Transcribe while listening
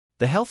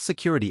The Health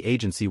Security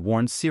Agency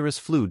warns serious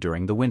flu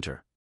during the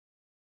winter.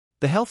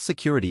 The Health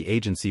Security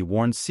Agency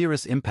warns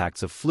serious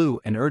impacts of flu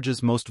and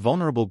urges most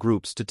vulnerable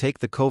groups to take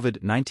the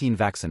COVID-19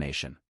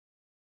 vaccination.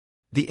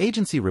 The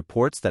agency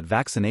reports that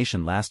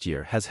vaccination last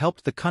year has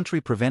helped the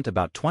country prevent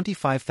about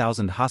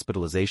 25,000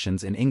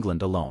 hospitalizations in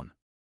England alone.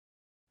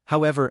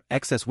 However,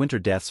 excess winter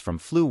deaths from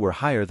flu were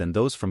higher than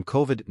those from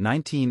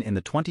COVID-19 in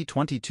the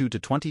 2022 to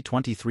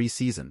 2023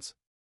 seasons.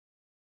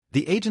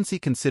 The agency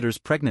considers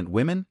pregnant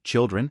women,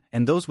 children,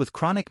 and those with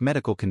chronic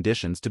medical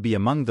conditions to be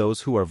among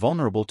those who are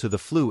vulnerable to the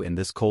flu in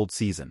this cold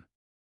season.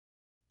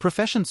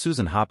 Profession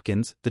Susan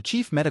Hopkins, the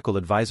chief medical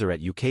advisor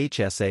at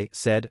UKHSA,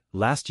 said,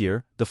 "Last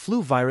year, the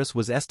flu virus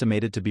was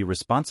estimated to be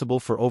responsible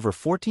for over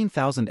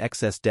 14,000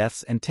 excess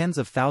deaths and tens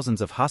of thousands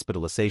of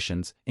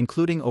hospitalizations,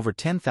 including over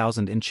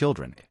 10,000 in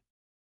children."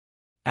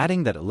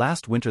 Adding that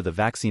last winter the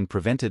vaccine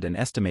prevented an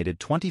estimated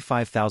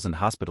 25,000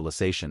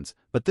 hospitalizations,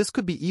 but this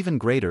could be even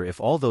greater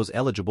if all those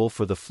eligible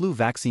for the flu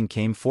vaccine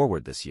came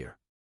forward this year.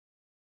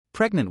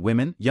 Pregnant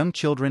women, young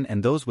children,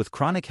 and those with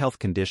chronic health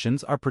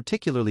conditions are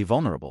particularly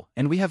vulnerable,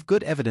 and we have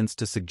good evidence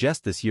to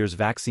suggest this year's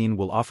vaccine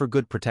will offer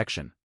good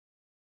protection.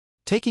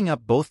 Taking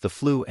up both the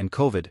flu and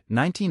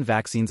COVID-19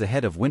 vaccines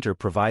ahead of winter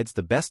provides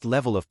the best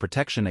level of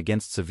protection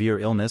against severe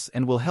illness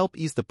and will help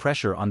ease the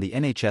pressure on the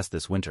NHS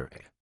this winter.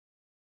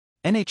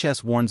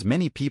 NHS warns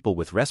many people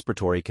with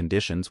respiratory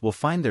conditions will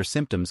find their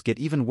symptoms get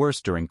even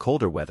worse during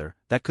colder weather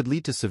that could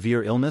lead to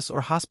severe illness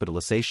or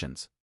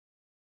hospitalizations.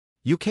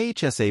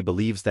 UKHSA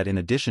believes that in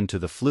addition to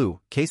the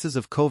flu, cases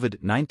of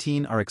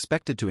COVID-19 are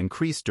expected to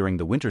increase during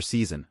the winter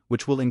season,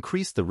 which will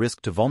increase the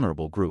risk to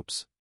vulnerable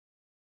groups.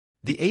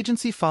 The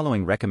agency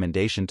following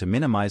recommendation to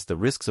minimize the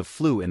risks of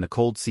flu in the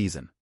cold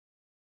season.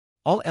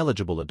 All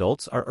eligible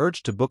adults are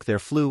urged to book their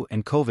flu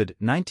and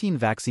COVID-19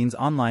 vaccines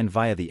online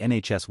via the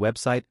NHS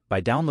website,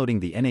 by downloading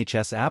the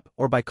NHS app,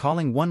 or by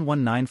calling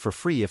 119 for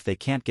free if they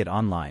can't get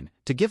online,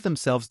 to give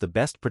themselves the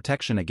best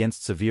protection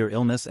against severe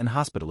illness and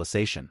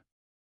hospitalization.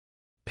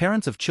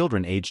 Parents of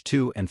children aged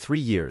 2 and 3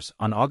 years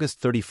on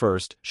August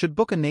 31st should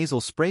book a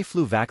nasal spray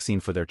flu vaccine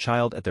for their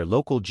child at their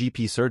local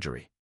GP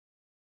surgery.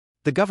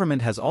 The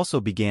government has also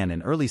began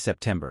in early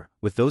September,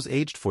 with those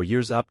aged 4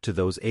 years up to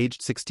those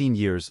aged 16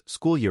 years,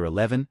 school year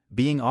 11,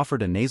 being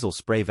offered a nasal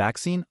spray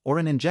vaccine or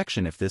an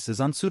injection if this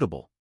is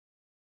unsuitable.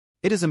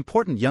 It is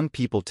important young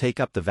people take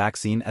up the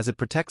vaccine as it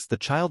protects the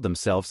child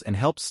themselves and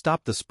helps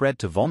stop the spread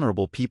to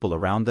vulnerable people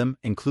around them,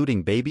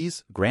 including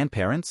babies,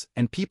 grandparents,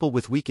 and people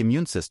with weak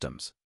immune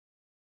systems.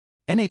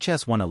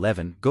 NHS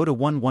 111, go to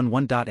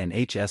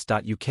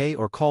 111.nhs.uk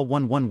or call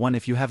 111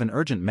 if you have an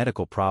urgent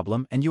medical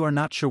problem and you are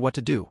not sure what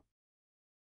to do.